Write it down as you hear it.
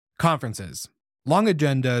Conferences. Long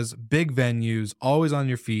agendas, big venues, always on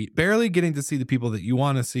your feet, barely getting to see the people that you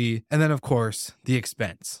want to see, and then, of course, the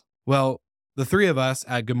expense. Well, the three of us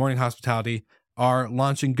at Good Morning Hospitality are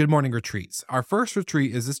launching Good Morning Retreats. Our first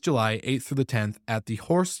retreat is this July 8th through the 10th at the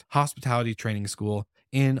Horst Hospitality Training School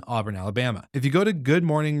in Auburn, Alabama. If you go to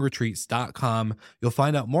goodmorningretreats.com, you'll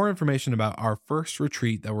find out more information about our first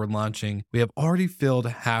retreat that we're launching. We have already filled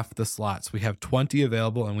half the slots. We have 20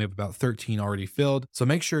 available and we have about 13 already filled. So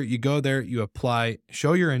make sure you go there, you apply,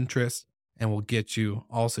 show your interest, and we'll get you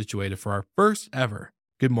all situated for our first ever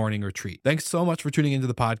Good Morning Retreat. Thanks so much for tuning into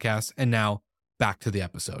the podcast. And now back to the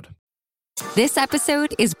episode. This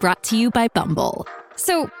episode is brought to you by Bumble.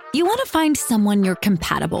 So, you want to find someone you're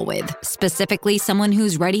compatible with, specifically someone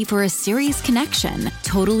who's ready for a serious connection,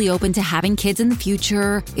 totally open to having kids in the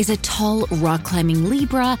future, is a tall, rock-climbing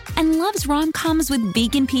Libra, and loves rom-coms with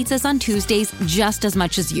vegan pizzas on Tuesdays just as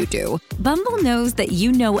much as you do. Bumble knows that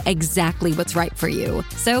you know exactly what's right for you.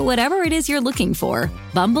 So whatever it is you're looking for,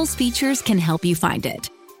 Bumble's features can help you find it.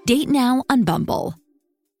 Date now on Bumble.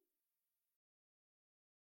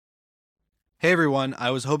 Hey everyone,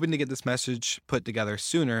 I was hoping to get this message put together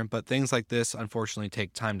sooner, but things like this unfortunately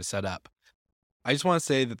take time to set up. I just want to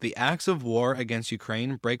say that the acts of war against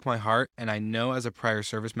Ukraine break my heart, and I know as a prior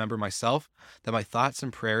service member myself that my thoughts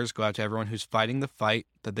and prayers go out to everyone who's fighting the fight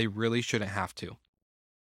that they really shouldn't have to.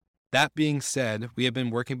 That being said, we have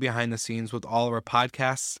been working behind the scenes with all of our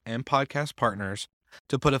podcasts and podcast partners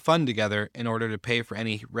to put a fund together in order to pay for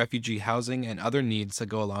any refugee housing and other needs that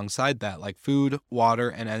go alongside that, like food, water,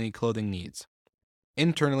 and any clothing needs.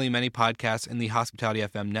 Internally, many podcasts in the Hospitality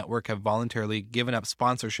FM network have voluntarily given up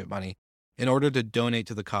sponsorship money in order to donate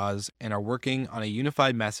to the cause and are working on a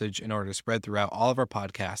unified message in order to spread throughout all of our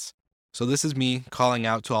podcasts. So this is me calling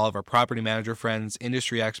out to all of our property manager friends,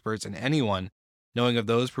 industry experts, and anyone knowing of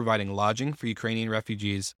those providing lodging for Ukrainian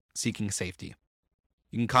refugees seeking safety.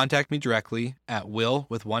 You can contact me directly at will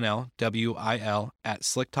with one L, W-I-L, at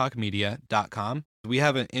slicktalkmedia.com. We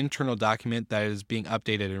have an internal document that is being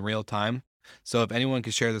updated in real time. So if anyone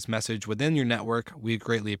could share this message within your network, we'd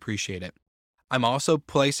greatly appreciate it. I'm also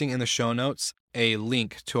placing in the show notes a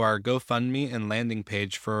link to our GoFundMe and landing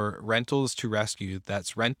page for Rentals to Rescue.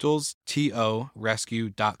 That's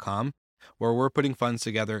rentalstorescue.com, where we're putting funds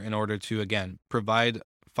together in order to, again, provide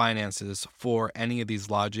finances for any of these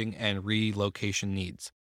lodging and relocation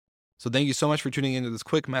needs. So thank you so much for tuning into this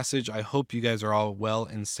quick message. I hope you guys are all well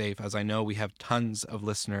and safe, as I know we have tons of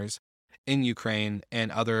listeners in Ukraine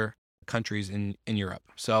and other countries in Europe.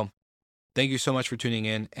 So thank you so much for tuning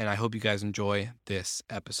in, and I hope you guys enjoy this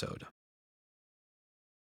episode.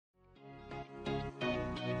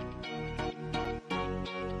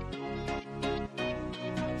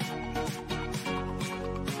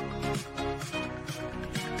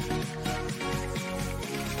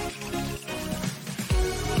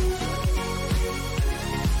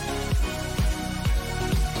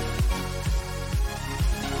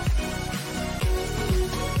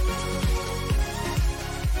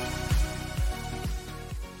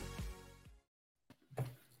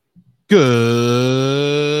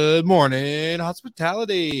 Good morning,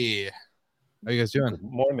 hospitality. How are you guys doing? Good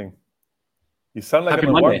morning. You sound like Happy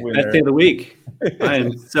an Monday, award winner. best day of the week. I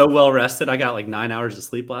am so well rested. I got like 9 hours of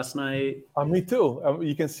sleep last night. Me too.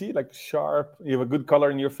 You can see like sharp. You have a good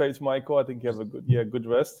color in your face, Michael. I think you have a good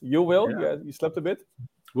rest. You will? Yeah, you slept a bit?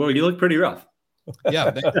 Well, you look pretty rough.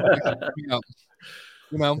 Yeah.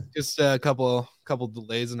 Just a couple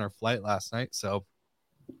delays in our flight last night, so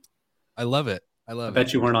I love it. I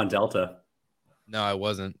bet you weren't on Delta. No, I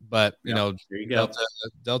wasn't. But you know, there you go.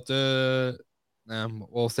 Delta.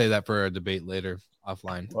 We'll say that for a debate later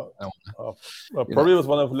offline. Probably was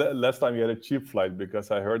one of last time you had a cheap flight,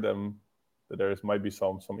 because I heard that there might be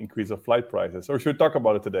some increase of flight prices. Or should we talk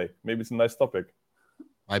about it today? Maybe it's a nice topic.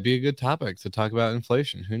 Might be a good topic to talk about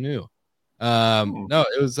inflation. Who knew? No,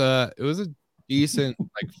 it was a decent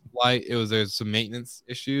flight. There's some maintenance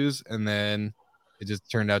issues, and then it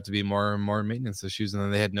just turned out to be more and more maintenance issues, and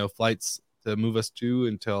then they had no flights to move us to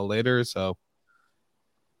until later. So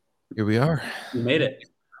here we are. You made it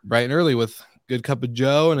bright and early with a good cup of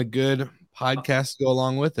Joe and a good podcast to go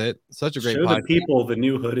along with it. Such a great podcast. Show the people the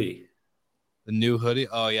new hoodie. The new hoodie?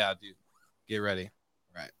 Oh, yeah, dude. Get ready.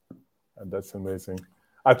 Right. That's amazing.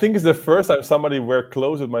 I think it's the first time somebody wear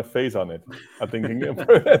clothes with my face on it. I think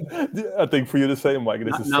for you the same, Mike.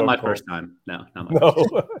 This is not so my cool. first time. No.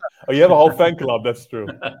 Oh, you have a whole fan club. That's true.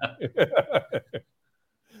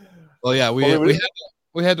 Well, yeah, we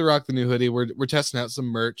had to rock the new hoodie. We're testing out some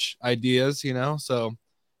merch ideas, so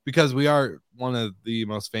because we are one of the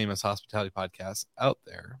most famous hospitality podcasts out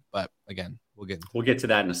there. But again, we'll get to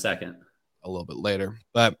that in a second. a little bit later,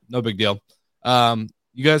 but no big deal.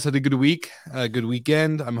 You guys had a good week, a good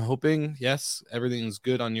weekend. I'm hoping, yes, everything's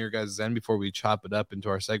good on your guys' end before we chop it up into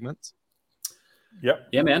our segments. Yep.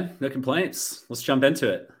 Yeah, man. No complaints. Let's jump into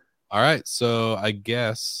it. All right. So I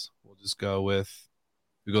guess we'll just go with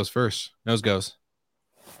who goes first. Nose goes.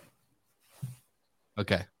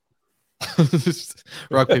 Okay.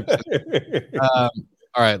 Rock, paper, scissors. All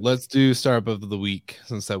right. Let's do startup of the week,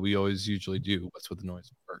 since that we always usually do what's with the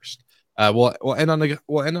noise first. We'll end on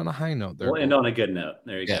a high note there. We'll end on a good note.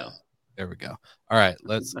 There you go. There we go. All right,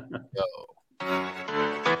 let's go.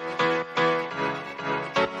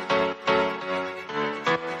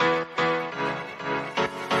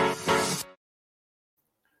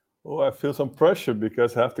 Oh, I feel some pressure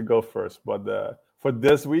because I have to go first. But for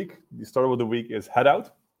this week, the startup of the week is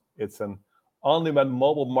Headout. It's an on-demand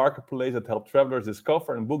mobile marketplace that helps travelers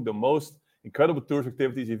discover and book the most incredible tourist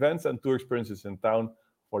activities, events, and tour experiences in town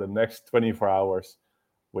for the next 24 hours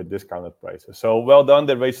with discounted prices. So well done.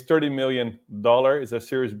 They raised $30 million. It's a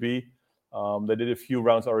Series B. They did a few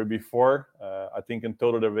rounds already before. I think in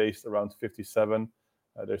total they raised around 57.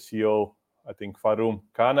 Their CEO, I think Faroum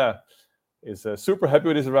Kana, is super happy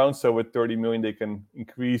with this round. So with 30 million, they can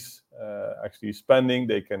increase actually spending.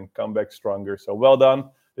 They can come back stronger. So well done,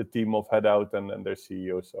 the team of Headout and their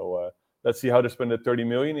CEO. So let's see how they spend the 30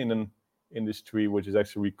 million in an industry which is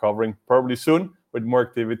actually recovering probably soon with more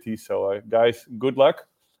activity. So guys, good luck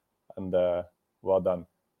and well done.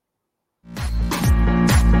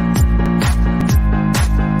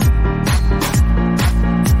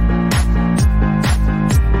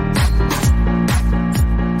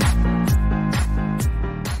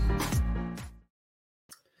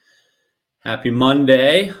 Happy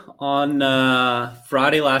Monday. On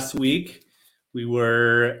Friday last week, we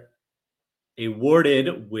were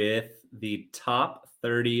awarded with the top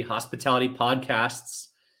 30 hospitality podcasts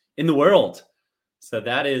in the world. So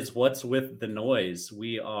that is What's With the Noise.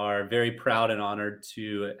 We are very proud and honored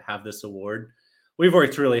to have this award. We've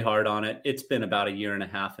worked really hard on it. It's been about a year and a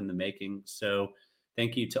half in the making. So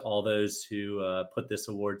thank you to all those who put this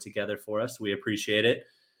award together for us. We appreciate it.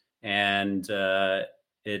 And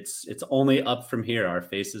it's only up from here. Our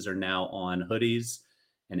faces are now on hoodies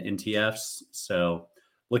and NTFs. So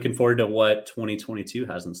looking forward to what 2022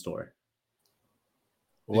 has in store.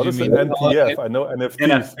 What is an NTF? I know NFTs.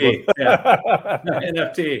 NFT. Yeah.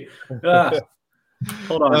 NFT.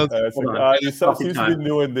 Hold on. Hold on. You seem to be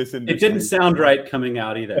new in this industry. It didn't sound right coming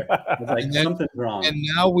out either. It's like something's wrong. And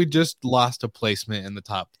now we just lost a placement in the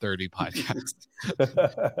top 30 podcasts.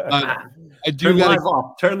 I do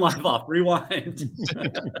Turn live off. Rewind.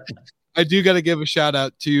 I do got to give a shout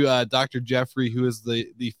out to Dr. Jeffrey, who is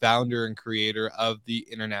the founder and creator of the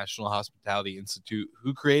International Hospitality Institute,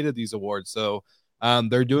 who created these awards. So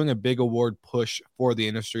they're doing a big award push for the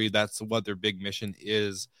industry. That's what their big mission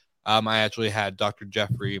is. I actually had Dr.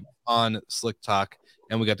 Jeffrey on Slick Talk,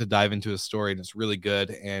 and we got to dive into his story, and it's really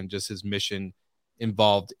good. And just his mission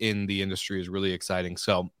involved in the industry is really exciting.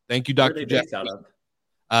 So thank you, Dr. Jeffrey. Out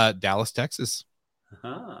of? Dallas, Texas.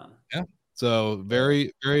 Uh-huh. Yeah. So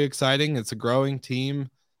very, very exciting. It's a growing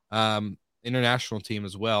team, international team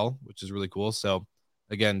as well, which is really cool. So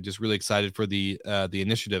again, just really excited for the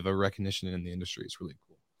initiative of recognition in the industry. It's really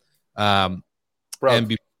cool.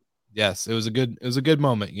 Yes, it was a good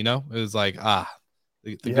moment. You know, it was like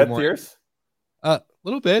you had tears. A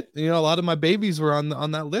little bit. You know, a lot of my babies were on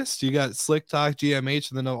that list. You got Slick Talk, GMH,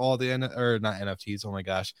 and then all the not NFTs. Oh my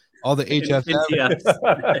gosh, all the HFM.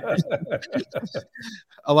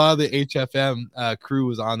 A lot of the HFM crew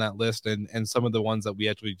was on that list, and some of the ones that we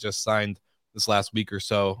actually just signed this last week or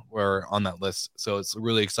so were on that list. So it's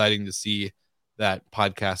really exciting to see that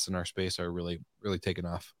podcasts in our space are really, really taking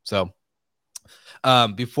off. So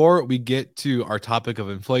before we get to our topic of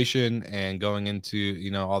inflation and going into,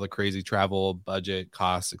 you know, all the crazy travel, budget,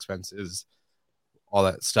 costs, expenses, all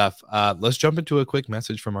that stuff, let's jump into a quick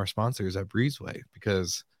message from our sponsors at Breezeway,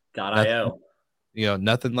 because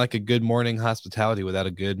nothing like a good morning hospitality without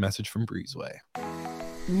a good message from Breezeway.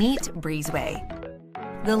 Meet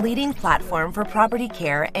Breezeway, the leading platform for property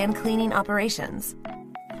care and cleaning operations.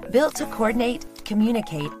 Built to coordinate,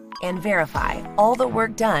 communicate, and verify all the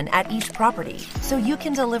work done at each property so you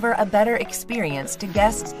can deliver a better experience to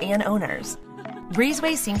guests and owners.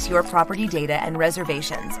 Breezeway syncs your property data and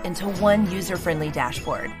reservations into one user-friendly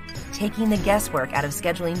dashboard, taking the guesswork out of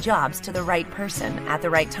scheduling jobs to the right person at the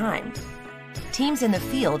right time. Teams in the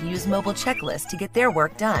field use mobile checklists to get their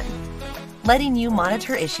work done, letting you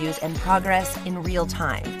monitor issues and progress in real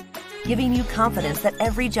time, giving you confidence that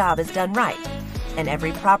every job is done right and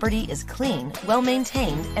every property is clean,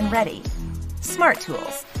 well-maintained, and ready. Smart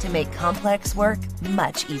tools to make complex work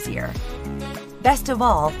much easier. Best of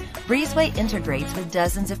all, Breezeway integrates with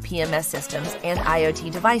dozens of PMS systems and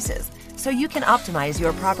IoT devices, so you can optimize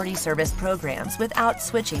your property service programs without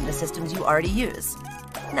switching the systems you already use.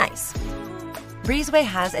 Nice. Breezeway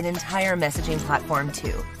has an entire messaging platform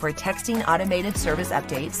too, for texting automated service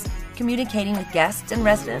updates, communicating with guests and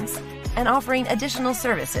residents, and offering additional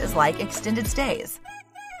services like extended stays.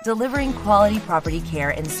 Delivering quality property care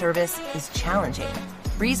and service is challenging.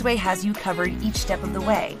 Breezeway has you covered each step of the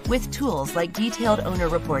way with tools like detailed owner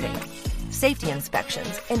reporting, safety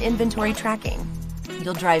inspections, and inventory tracking.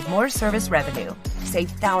 You'll drive more service revenue, save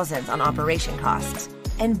thousands on operation costs,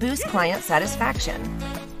 and boost client satisfaction.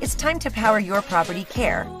 It's time to power your property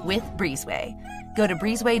care with Breezeway. Go to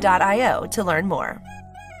breezeway.io to learn more.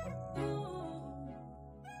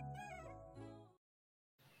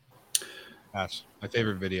 Gosh, my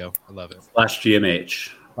favorite video. I love it. /GMH.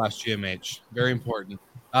 /GMH. Very important.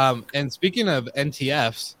 And speaking of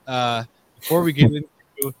NTFs, before we get into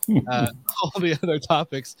all the other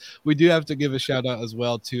topics, we do have to give a shout out as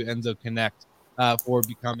well to Enzo Connect for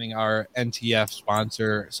becoming our NTF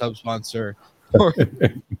sponsor, sub-sponsor for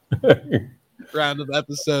round of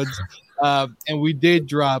episodes. And we did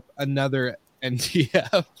drop another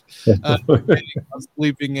NTF,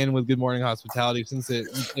 sleeping in with Good Morning Hospitality, since it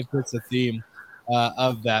fits the theme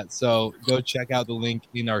of that. So go check out the link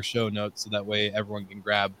in our show notes, so that way everyone can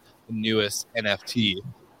grab the newest NFT.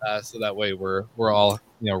 So that way we're all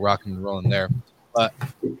rocking and rolling there. But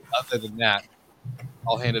other than that,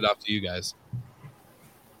 I'll hand it off to you guys.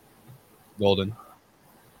 Golden.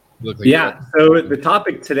 Like so the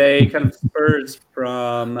topic today kind of spurs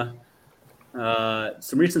from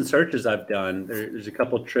some recent searches I've done. There's a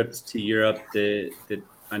couple trips to Europe that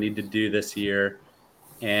I need to do this year,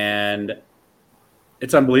 and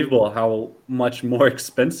it's unbelievable how much more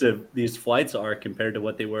expensive these flights are compared to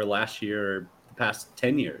what they were last year or the past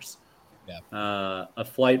 10 years. Yeah. A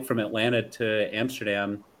flight from Atlanta to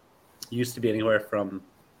Amsterdam used to be anywhere from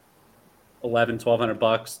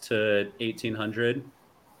 $1,200 to $1,800.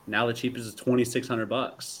 Now the cheapest is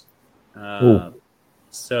 $2,600.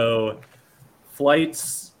 So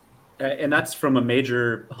flights, and that's from a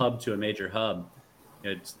major hub to a major hub.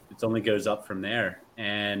 It only goes up from there.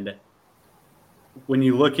 And when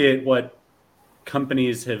you look at what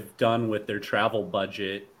companies have done with their travel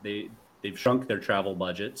budget, they've shrunk their travel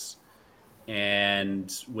budgets.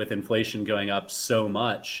 And with inflation going up so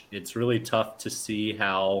much, it's really tough to see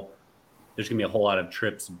how there's going to be a whole lot of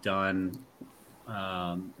trips done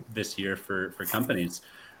this year for companies,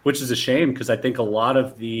 which is a shame, because I think a lot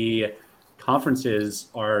of the conferences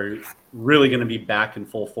are really going to be back in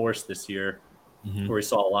full force this year, where we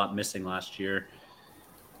saw a lot missing last year.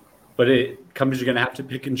 But companies are going to have to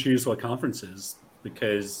pick and choose what conferences,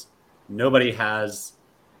 because nobody has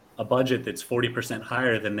a budget that's 40%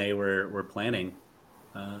 higher than they were planning.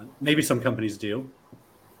 Maybe some companies do.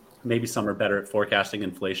 Maybe some are better at forecasting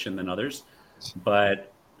inflation than others.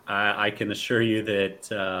 But I can assure you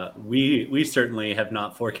that we certainly have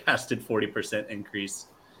not forecasted 40% increase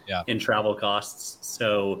in travel costs.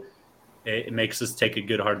 So it makes us take a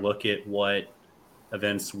good hard look at what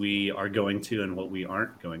events we are going to and what we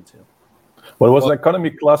aren't going to. Well, it was an economy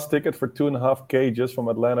class ticket for $2,500 just from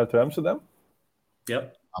Atlanta to Amsterdam?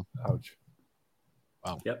 Yep. Ouch.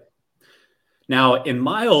 Wow. Yep. Now, in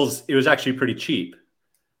miles, it was actually pretty cheap.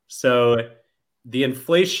 So the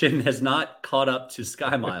inflation has not caught up to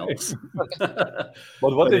Sky Miles. But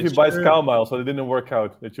what if you buy Sky Miles, so it didn't work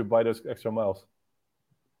out, that you buy those extra miles?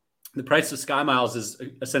 The price of Sky Miles is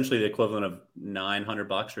essentially the equivalent of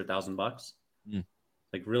 $900 or $1,000.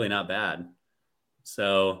 Like, really not bad.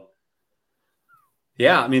 So,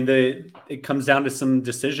 yeah, I mean, it comes down to some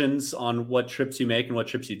decisions on what trips you make and what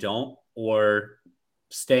trips you don't, or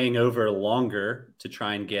staying over longer to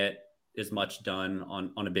try and get as much done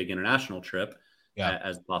on a big international trip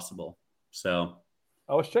as possible. So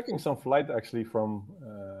I was checking some flight actually from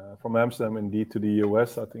Amsterdam indeed to the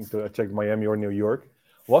US. I think I checked Miami or New York.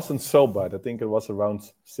 Wasn't so bad. I think it was around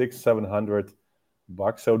 $600-700.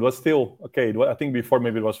 So it was still okay. I think before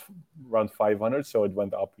maybe it was around 500, so it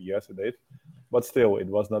went up. Yes, it did, but still, it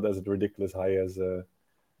was not as ridiculous high as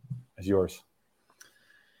yours.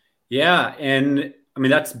 Yeah, and I mean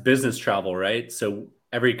that's business travel, right? So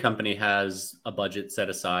every company has a budget set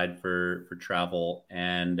aside for travel,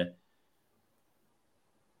 and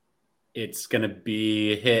it's going to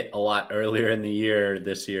be hit a lot earlier in the year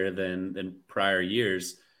this year than prior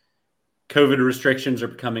years. COVID restrictions are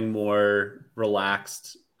becoming more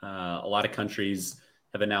relaxed. A lot of countries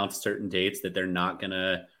have announced certain dates that they're not going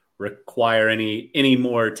to require any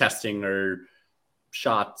more testing or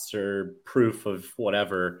shots or proof of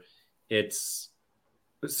whatever.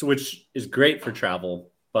 Which is great for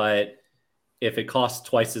travel, but if it costs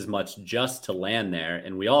twice as much just to land there,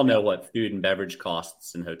 and we all know what food and beverage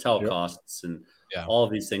costs and hotel costs and all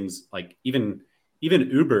of these things, like even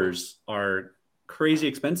Ubers are crazy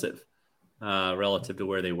expensive relative to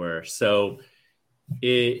where they were. So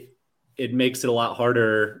it makes it a lot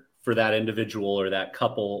harder for that individual or that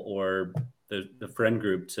couple or the friend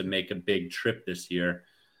group to make a big trip this year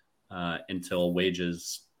until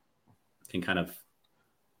wages can kind of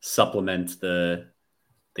supplement the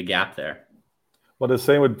gap there. Well, the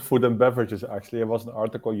same with food and beverages. Actually, there was an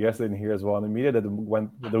article yesterday in here as well in the media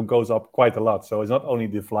that goes up quite a lot. So it's not only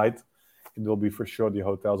the flight; it will be for sure the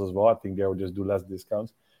hotels as well. I think they will just do less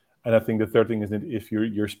discounts. And I think the third thing is that if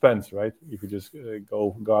your spends, right? If you just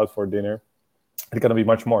go out for dinner, it's gonna be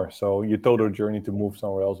much more. So your total journey to move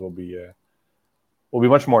somewhere else will be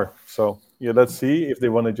much more. So yeah, let's see if they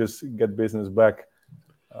want to just get business back.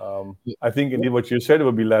 I think indeed what you said, it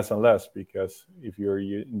will be less and less, because if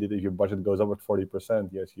your budget goes up at 40%,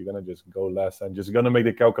 yes, you're gonna just go less and just gonna make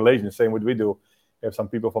the calculation. Same what we do. If some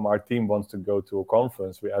people from our team wants to go to a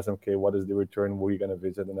conference, we ask them, okay, what is the return? Where are you gonna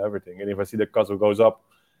visit and everything? And if I see the cost goes up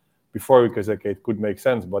before, because okay, it could make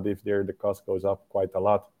sense, but if the cost goes up quite a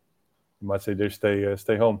lot, you might say just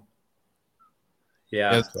stay home.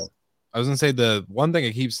 Yeah. Yes. So I was gonna say the one thing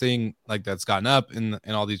I keep seeing like that's gotten up in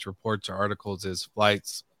all these reports or articles is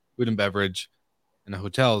flights, food and beverage, and the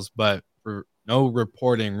hotels, but for no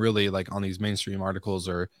reporting really like on these mainstream articles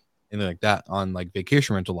or anything like that on like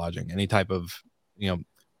vacation rental lodging, any type of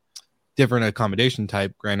different accommodation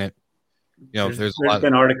type. Granted, there's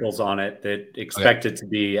been articles on it that expect it to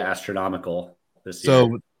be astronomical this year.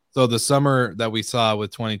 So the summer that we saw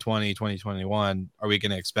with 2020, 2021, are we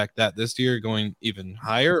going to expect that this year going even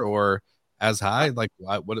higher or as high? Like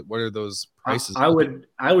what are those prices? I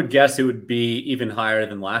would guess it would be even higher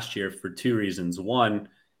than last year for two reasons. One,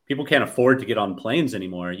 people can't afford to get on planes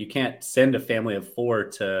anymore. You can't send a family of 4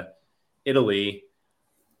 to Italy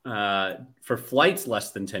for flights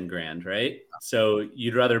less than 10 grand, right? So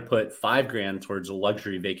you'd rather put 5 grand towards a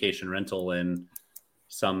luxury vacation rental in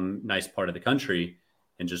some nice part of the country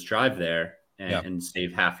and just drive there and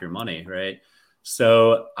save half your money, right?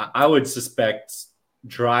 So I would suspect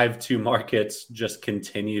drive to markets just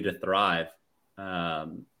continue to thrive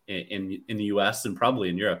in the US and probably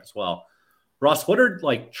in Europe as well. Ross, what are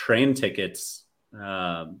like train tickets? Do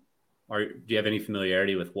you have any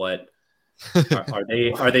familiarity with what are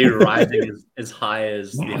they rising as high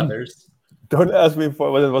as the others? Don't ask me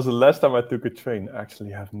for when it was the last time I took a train.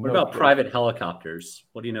 Actually, I have no. What about private helicopters?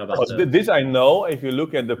 What do you know about this? I know. If you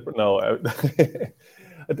look at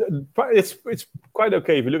it's quite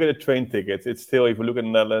okay. If you look at the train tickets, it's still, if you look at the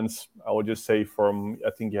Netherlands, I would just say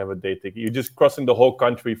I think you have a day ticket. You're just crossing the whole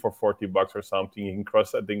country for $40 or something. You can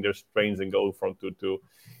cross, I think there's trains and go from to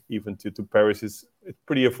Paris. It's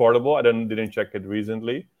pretty affordable. I didn't check it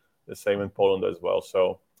recently. The same in Poland as well.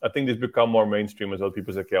 So I think this become more mainstream as well.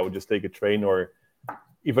 People say, okay, I would just take a train, or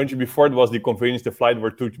eventually before it was the convenience, the flight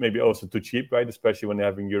were maybe also too cheap, right? Especially when they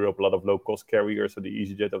have in Europe a lot of low-cost carriers, so the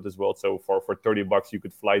EasyJet of this world. So for $30 you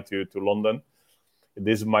could fly to London.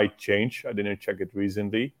 This might change. I didn't check it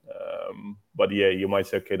recently. But yeah, you might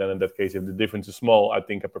say, okay, then in that case, if the difference is small, I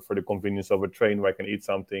think I prefer the convenience of a train where I can eat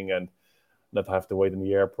something and not have to wait in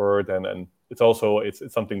the airport. And it's also it's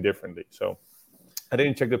something differently. So I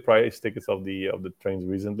didn't check the price tickets of the trains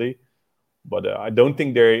recently, but I don't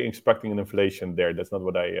think they're expecting an inflation there. That's not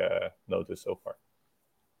what I noticed so far.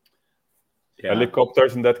 Yeah.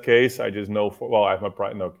 Helicopters in that case, I just know I have my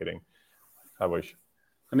price. No kidding. I wish.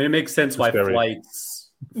 I mean, it makes sense why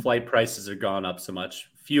flight prices have gone up so much.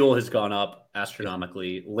 Fuel has gone up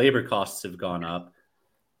astronomically. Labor costs have gone up.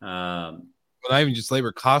 Well, not even just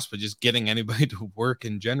labor costs, but just getting anybody to work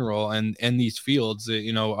in general. And these fields,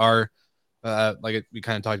 are like we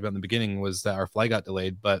kind of talked about in the beginning, was that our flight got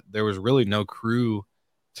delayed, but there was really no crew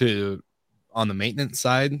on the maintenance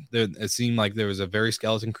side. It seemed like there was a very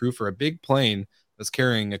skeleton crew for a big plane that's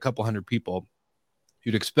carrying a couple hundred people.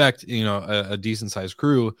 You'd expect, a decent sized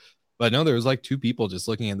crew, but no, there was like 2 people just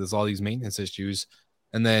looking at all these maintenance issues.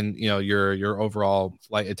 And then, your overall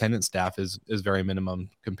flight attendant staff is very minimum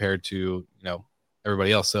compared to,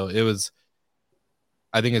 everybody else. So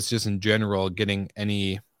I think it's just in general getting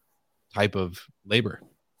any type of labor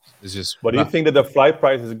is just. But do you think that the flight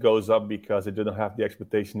prices goes up because they didn't have the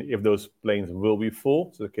expectation if those planes will be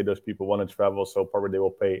full? So okay, those people want to travel, so probably they will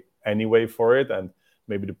pay anyway for it, and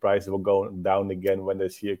maybe the prices will go down again when they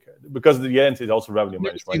see it. Because the end is also revenue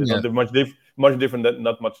management. It's not not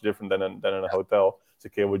much different than in a hotel. It's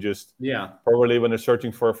okay. We'll just probably when they're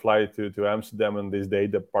searching for a flight to Amsterdam on this day,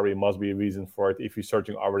 there probably must be a reason for it if you're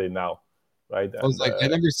searching already now, right? I was like,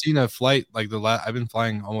 I've never seen a flight like I've been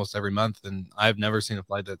flying almost every month, and I've never seen a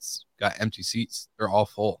flight that's got empty seats. They're all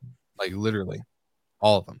full, like literally,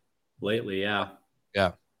 all of them. Lately, yeah.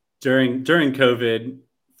 During COVID,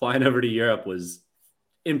 flying over to Europe was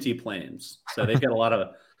empty planes, so they've got a lot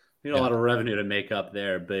of revenue to make up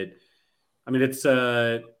there. But I mean, it's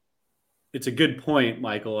a good point,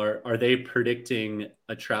 Michael. Are they predicting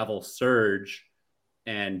a travel surge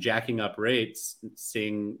and jacking up rates,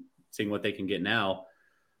 seeing what they can get now?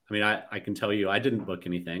 I mean, I can tell you, I didn't book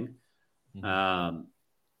anything.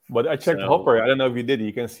 But I checked Hopper. I don't know if you did.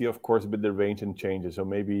 You can see, of course, a bit the range and changes. So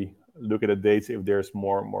maybe look at the dates if there's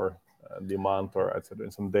more demand or etc.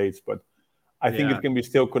 in some dates. But I think it can be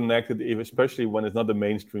still connected, especially when it's not the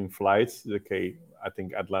mainstream flights. Okay, I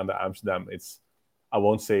think Atlanta, Amsterdam. I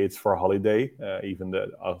won't say it's for holiday. Even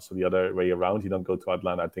also the other way around. You don't go to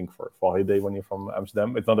Atlanta, I think, for holiday when you're from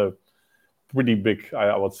Amsterdam. It's not a pretty big,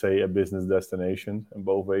 I would say, a business destination in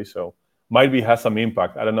both ways. So might be has some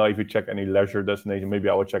impact. I don't know if you check any leisure destination. Maybe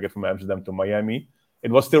I would check it from Amsterdam to Miami.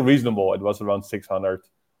 It was still reasonable. It was around $600,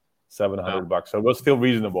 $700. So it was still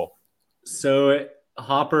reasonable. So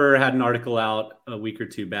Hopper had an article out a week or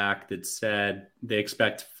two back that said they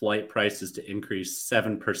expect flight prices to increase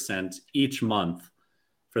 7% each month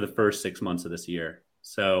for the first 6 months of this year.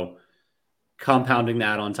 So compounding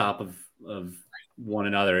that on top of one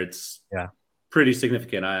another, it's pretty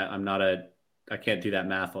significant. I can't do that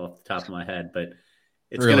math off the top of my head, but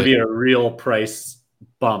it's going to be a real price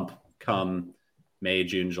bump come May,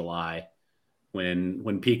 June, July,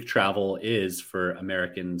 when peak travel is for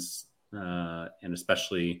Americans, and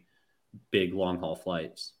especially big long haul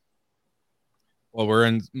flights. Well, we're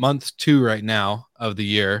in month 2 right now of the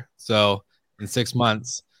year. So in 6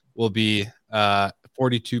 months will be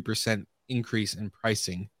 42% increase in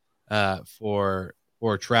pricing for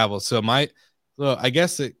travel. So I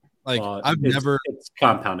guess it, it's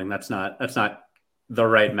compounding. That's not the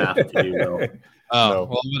right math to do, though. No.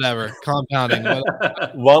 Well, whatever. Compounding.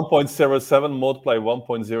 1.07 multiply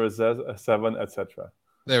 1.07, etc.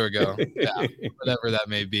 There we go. Yeah, whatever that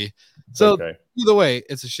may be. So either way,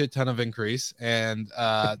 it's a shit ton of increase. And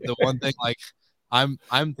the one thing, like, I'm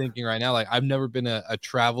thinking right now, like, I've never been a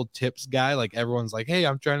travel tips guy. Like, everyone's like, hey,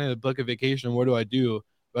 I'm trying to book a vacation. What do I do?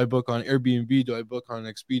 Do I book on Airbnb? Do I book on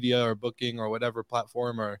Expedia or Booking or whatever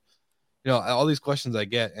platform? Or, all these questions I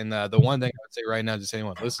get. And the one thing I would say right now, just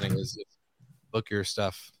anyone listening, is just book your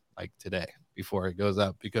stuff like today before it goes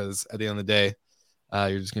up, because at the end of the day,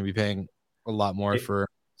 you're just going to be paying a lot more for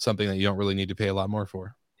something that you don't really need to pay a lot more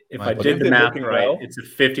for. If I did the math right, it's a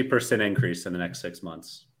 50% increase in the next 6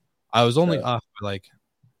 months. I was only off by like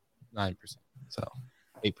 9%, so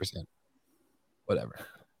 8%, whatever.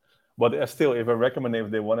 But still, if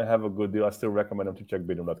they want to have a good deal, I still recommend them to check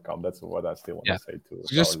Bidroom.com. That's what I still want to say too.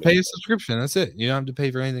 So just pay a subscription. That's it. You don't have to pay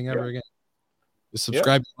for anything ever again. Just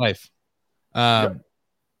subscribe to life.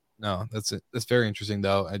 No, that's it. That's very interesting,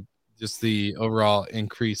 though. Just the overall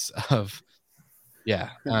increase of, I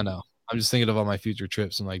don't know. I'm just thinking of all my future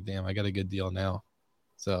trips. I'm like, damn, I got a good deal now.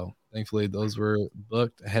 So thankfully, those were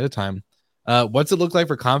booked ahead of time. What's it look like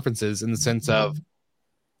for conferences in the sense of,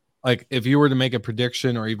 like, if you were to make a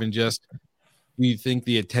prediction, or even just, do you think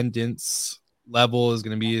the attendance level is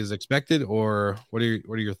going to be as expected, or what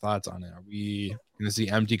are your thoughts on it? Are we going to see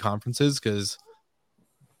empty conferences? Because,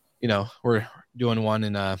 we're doing one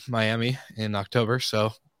in Miami in October.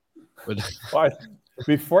 So,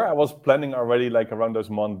 before I was planning already, like around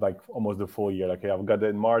those months, like almost the full year. Like, I've got it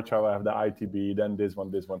in March, I have the ITB, then this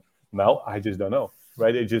one. Now I just don't know,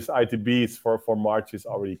 right? It just ITBs for March is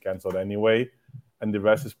already canceled anyway. And the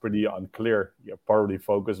rest is pretty unclear. You're probably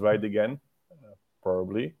focused right again,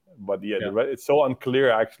 probably. But the rest, it's so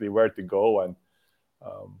unclear actually where to go. And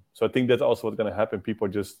so I think that's also what's going to happen. People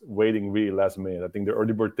are just waiting really last minute. I think the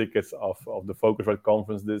early bird tickets of the Focusrite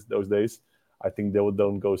conference those days, I think they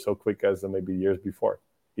don't go so quick as maybe years before,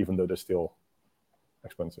 even though they're still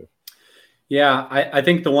expensive. Yeah, I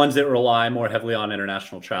think the ones that rely more heavily on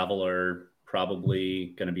international travel are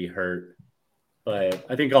probably going to be hurt. But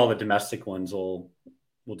I think all the domestic ones will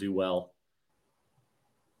do well.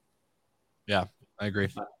 Yeah, I agree.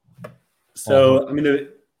 So, I mean,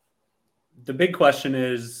 the big question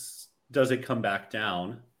is, does it come back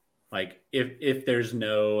down? Like, if there's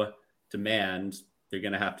no demand, they're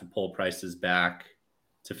going to have to pull prices back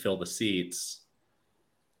to fill the seats.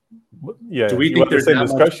 Yeah. Do we think there's that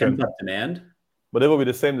much pent-up demand? But it will be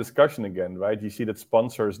the same discussion again, right? You see that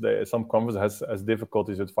sponsors, some conference has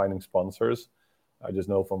difficulties with finding sponsors. I just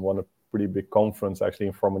know from one pretty big conference, actually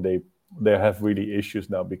in Informa, they have really issues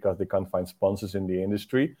now because they can't find sponsors in the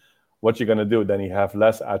industry. What you're going to do, then you have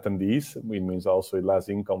less attendees. It means also less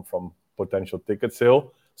income from potential ticket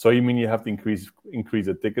sale. So you mean you have to increase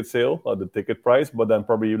the ticket sale or the ticket price, but then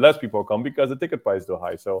probably less people come because the ticket price is too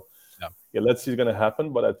high. So yeah, let's see what's going to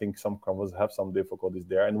happen. But I think some conferences have some difficulties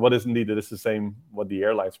there. And what is needed is the same, what the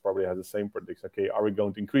airlines probably have the same prediction. Okay, are we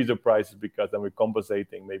going to increase the prices because then we're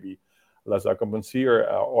compensating maybe less occupancy,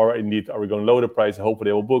 or indeed are we going to lower the price? Hopefully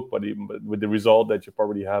they will book, but with the result that you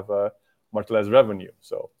probably have much less revenue.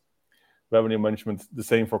 So revenue management, the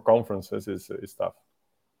same for conferences, is tough.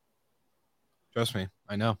 Trust me,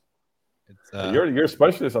 I know. It's, you're a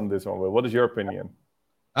specialist on this one. What is your opinion?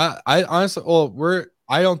 I honestly,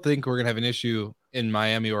 I don't think we're gonna have an issue in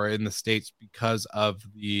Miami or in the States because of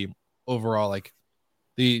the overall, like,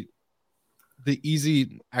 the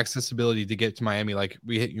easy accessibility to get to Miami. Like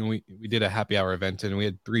we did a happy hour event and we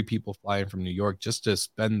had 3 people flying from New York just to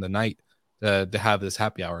spend the night to have this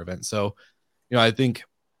happy hour event. So, I think,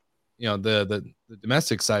 the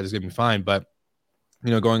domestic side is gonna be fine, but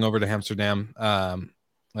going over to Amsterdam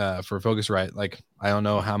for Focusrite, like, I don't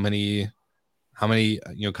know how many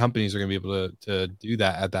companies are going to be able to do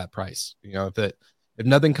that at that price. If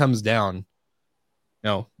nothing comes down,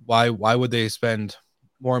 why would they spend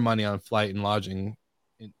more money on flight and lodging,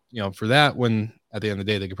 for that, when at the end of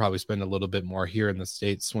the day they could probably spend a little bit more here in the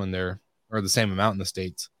States or the same amount in the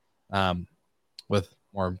States, with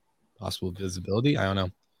more possible visibility. I don't know.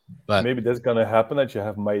 But maybe that's going to happen, that you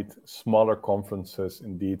have made smaller conferences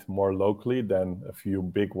indeed more locally than a few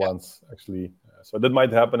big ones actually. So that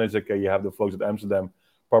might happen. Is okay, you have the folks at Amsterdam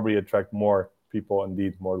probably attract more people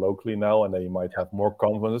indeed more locally now, and then you might have more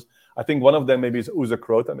conferences. I think one of them maybe is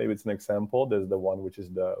Uzakrotan. Maybe it's an example. There's the one which is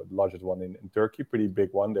the largest one in Turkey, pretty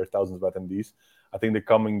big one. There's thousands of attendees. I think the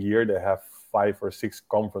coming year they have 5 or 6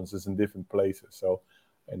 conferences in different places. So,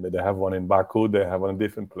 and they have one in Baku, they have one in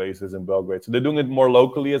different places in Belgrade. So they're doing it more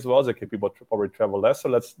locally as well. So people probably travel less. So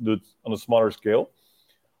let's do it on a smaller scale,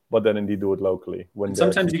 but then indeed do it locally. And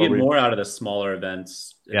sometimes you get more out of the smaller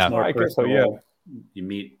events. It's more I guess personal. So, yeah. You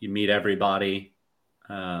meet everybody.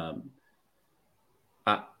 I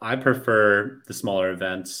prefer the smaller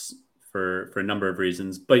events for a number of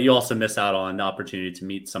reasons, but you also miss out on the opportunity to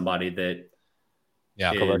meet somebody that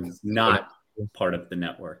is not part of the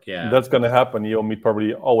network. Yeah, that's going to happen. You'll meet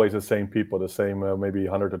probably always the same people, the same maybe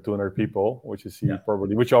 100 or 200 people, which you see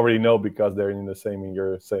probably, which you already know because they're in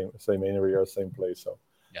your same area or same place. So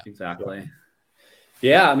exactly.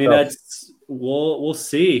 Yeah, I mean, we'll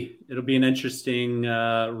see. It'll be an interesting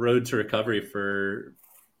road to recovery for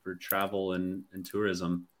travel and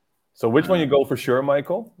tourism. So which one you go for sure,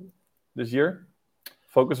 Michael, this year?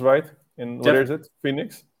 Focusrite in where is it?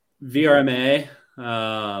 Phoenix? VRMA.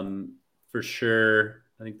 For sure.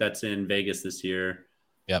 I think that's in Vegas this year.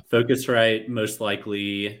 Yep. Focusrite, most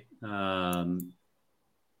likely. And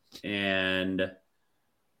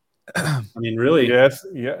I mean, really. Yes.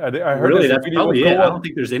 Yeah. I heard really, that's probably it. I don't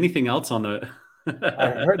think there's anything else on the.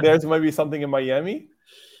 I heard there's maybe something in Miami.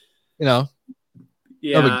 Yeah.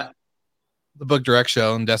 The Book Direct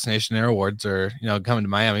Show and Destination Air Awards are, coming to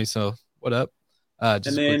Miami. So what up?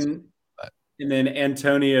 And then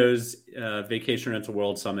Antonio's Vacation Rental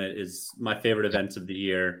World Summit is my favorite event of the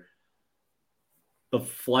year. The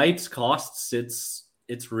flights costs,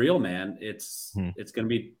 it's real, man. It's going to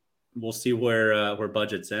be. We'll see where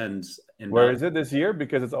budgets end. And where is it this year?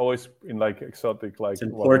 Because it's always in like exotic, like it's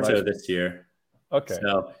in Porto this year. Okay,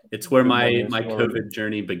 so it's where my COVID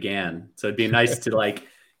journey began. So it'd be nice to like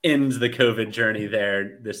end the COVID journey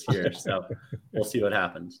there this year. So we'll see what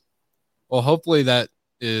happens. Well, hopefully that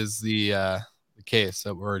is the case,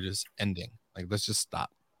 that we're just ending. Like, let's just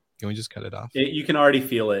stop. Can we just cut it off? You can already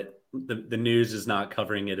feel it. The news is not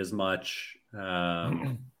covering it as much,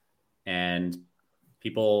 and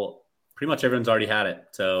people, pretty much everyone's already had it.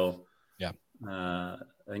 So I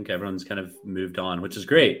think everyone's kind of moved on, which is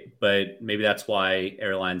great. But maybe that's why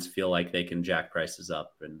airlines feel like they can jack prices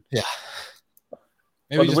up. And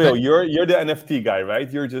But Will, you're the NFT guy,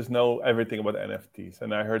 right? You just know everything about NFTs.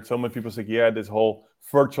 And I heard so many people say, this whole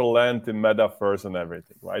virtual land in metaverse and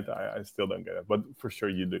everything, right? I still don't get it, but for sure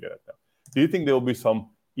you do get it now. Do you think there will be some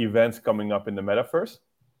events coming up in the metaverse?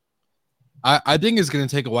 I think it's going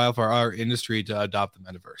to take a while for our industry to adopt the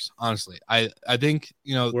metaverse. Honestly, I think,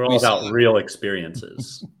 we're all about real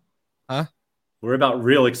experiences. Huh? We're about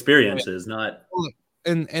real experiences, not.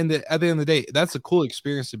 And at the end of the day, that's a cool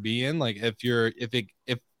experience to be in. Like if the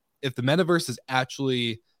metaverse is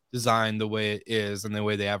actually design the way it is and the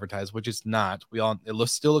way they advertise, which it's not.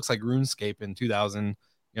 Still looks like RuneScape in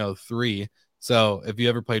 2003. So if you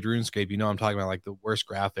ever played RuneScape, I'm talking about like the worst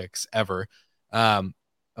graphics ever.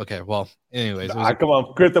 Okay, well, anyways, come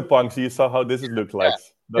on, CryptoPunks. You saw how this looked like.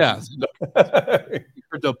 Yeah.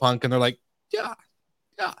 CryptoPunk, and they're like, yeah.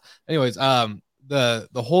 Anyways, the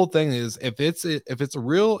whole thing is if it's a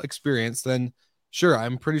real experience, then sure,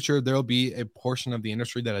 I'm pretty sure there'll be a portion of the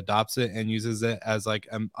industry that adopts it and uses it as like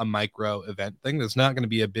a micro event thing. That's not going to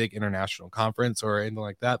be a big international conference or anything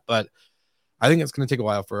like that, but I think it's going to take a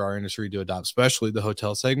while for our industry to adopt, especially the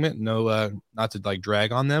hotel segment. No, not to like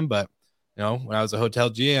drag on them, but when I was a hotel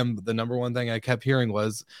GM, the number one thing I kept hearing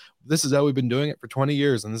was, this is how we've been doing it for 20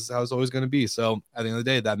 years, and this is how it's always going to be. So at the end of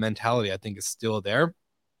the day, that mentality, I think, is still there.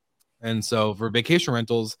 And so for vacation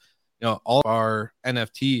rentals, all of our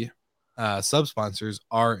NFT sub-sponsors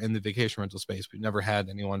are in the vacation rental space. We've never had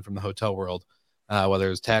anyone from the hotel world, whether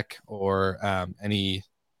it's tech or any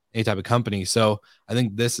type of company. So I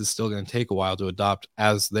think this is still going to take a while to adopt,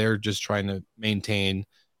 as they're just trying to maintain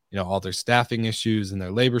all their staffing issues and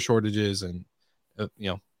their labor shortages and,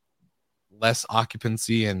 less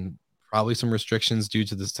occupancy and probably some restrictions due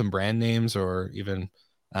to some brand names or even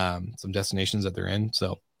some destinations that they're in.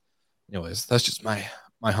 So anyways, that's just my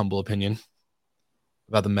humble opinion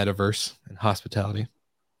about the metaverse and hospitality.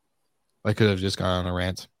 I could have just gone on a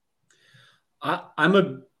rant. I'm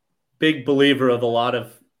a big believer of a lot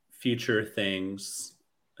of future things.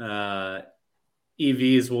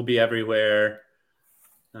 EVs will be everywhere.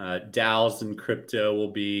 DAOs and crypto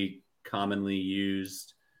will be commonly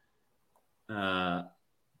used.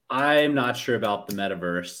 I'm not sure about the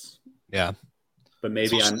metaverse. Yeah, but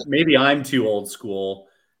maybe I'm too old school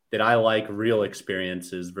that I like real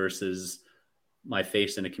experiences versus my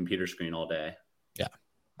face in a computer screen all day. Yeah,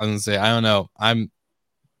 I was gonna say, I don't know. I'm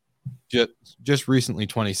just recently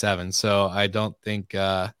 27, so I don't think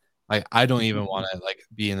I don't even want to like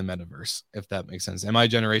be in the metaverse, if that makes sense. And my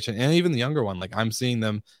generation, and even the younger one, like I'm seeing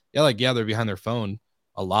them, they're behind their phone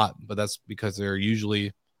a lot, but that's because they're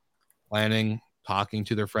usually talking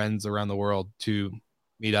to their friends around the world to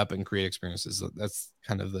meet up and create experiences. That's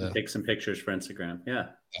kind of take some pictures for Instagram.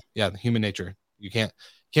 Yeah, human nature. You can't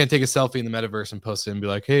take a selfie in the metaverse and post it and be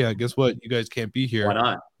like, hey, guess what? You guys can't be here. Why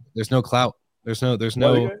not? There's no clout. There's no weird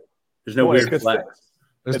flex.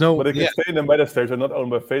 But it can stay in the metaverse. They're not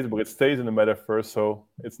owned by Facebook. It stays in the metaverse, so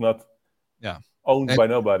it's not owned by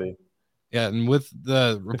nobody. Yeah, and with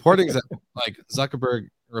the reportings that like Zuckerberg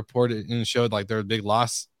reported and showed like their big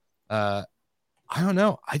loss, I don't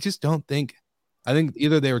know. I just don't think. I think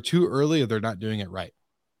either they were too early or they're not doing it right.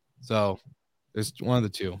 So there's one of the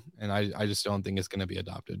two, and I just don't think it's going to be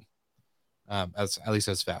adopted at least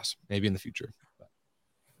as fast. Maybe in the future.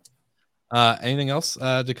 Anything else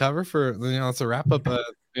to cover for it's a wrap up?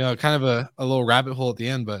 Kind of a little rabbit hole at the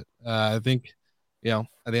end, but I think at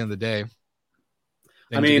the end of the day,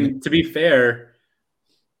 to be fair,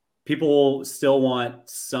 people still want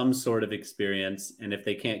some sort of experience, and if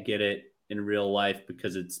they can't get it in real life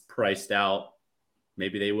because it's priced out,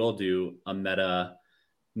 maybe they will do a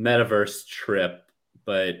metaverse trip,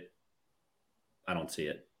 but I don't see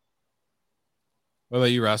it. What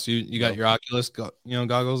about you, Ross? You got your Oculus,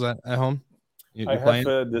 goggles at home? I have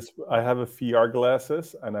a VR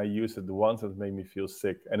glasses, and I used it once. It made me feel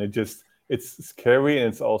sick, and it's scary, and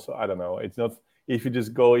it's also, I don't know. It's not, if you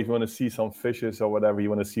just go, if you want to see some fishes or whatever, you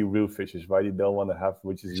want to see real fishes, right? You don't want to have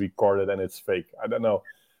which is recorded and it's fake. I don't know.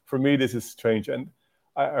 For me, this is strange, and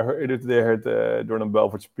I heard Jordan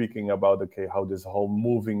Belfort speaking about how this whole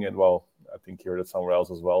moving, and I think he heard it somewhere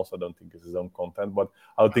else as well, so I don't think it's his own content, but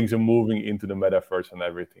how things are moving into the metaverse and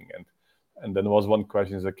everything. And then there was one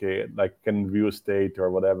question is, like, can real estate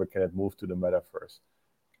or whatever, can it move to the metaverse?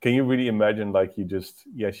 Can you really imagine, like,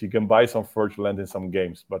 you can buy some virtual land in some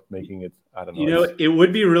games, but making it, I don't know. It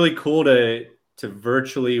would be really cool to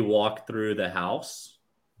virtually walk through the house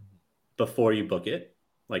before you book it.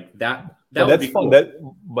 Like that would be fun.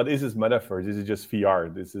 Cool. But this is metaverse. This is just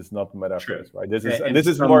VR. This is not metaverse, True. Right? This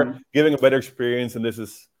is more giving a better experience, and this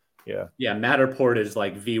is Matterport is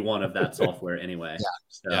like V1 of that software anyway.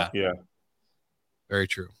 Yeah. Very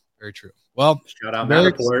true. Very true. Well, shout out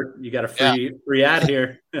Matterport. You got a free ad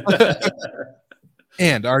here.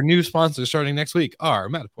 And our new sponsor starting next week are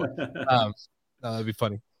Matterport. That'd be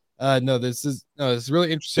funny. It's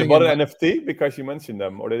really interesting. They bought an NFT because you mentioned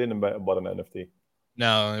them, or they didn't buy an NFT.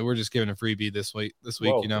 No, we're just giving a freebie this week.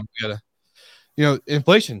 Whoa. We gotta,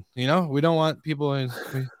 inflation. We don't want people in.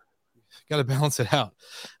 We gotta balance it out.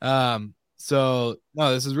 So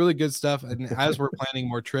no, this is really good stuff. And as we're planning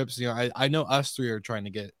more trips, I know us three are trying to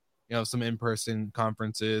get some in-person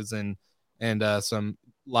conferences and some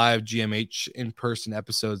live GMH in-person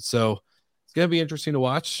episodes. So it's going to be interesting to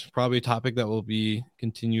watch. Probably a topic that will be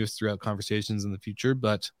continuous throughout conversations in the future.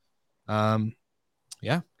 But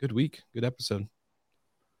yeah, good week. Good episode.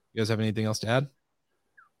 You guys have anything else to add?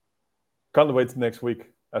 Can't wait next week,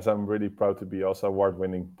 as I'm really proud to be also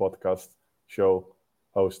award-winning podcast show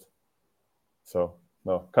host. So,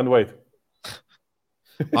 no, can't wait.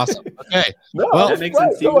 Awesome. Okay. No, well, that makes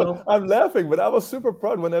sense. I'm laughing, but I was super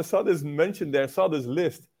proud when I saw this mentioned there, saw this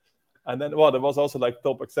list. And then, there was also like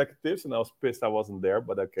top executives, and I was pissed I wasn't there,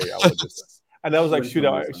 but okay, I was just... And I was like, should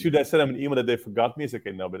I send them an email that they forgot me? It's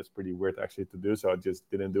okay, no, but it's pretty weird actually to do, so I just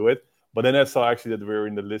didn't do it. But then I saw actually that we were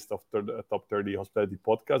in the list of top 30 hospitality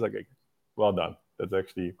podcasts. Like, well done. That's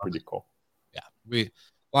actually pretty cool. Yeah,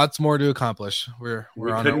 lots more to accomplish. We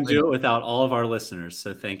couldn't do it without all of our listeners,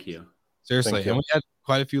 so thank you. Seriously, and we had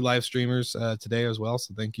quite a few live streamers today as well.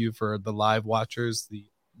 So thank you for the live watchers, the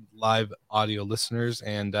live audio listeners,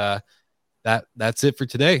 and that's it for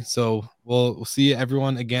today. So we'll see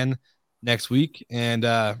everyone again next week, and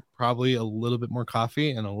probably a little bit more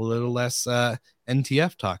coffee and a little less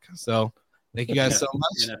NTF talk. So thank you guys so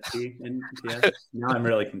much. NFT, NTF. Now I'm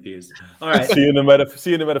really confused. All right. See you in the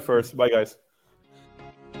metaverse. Bye, guys.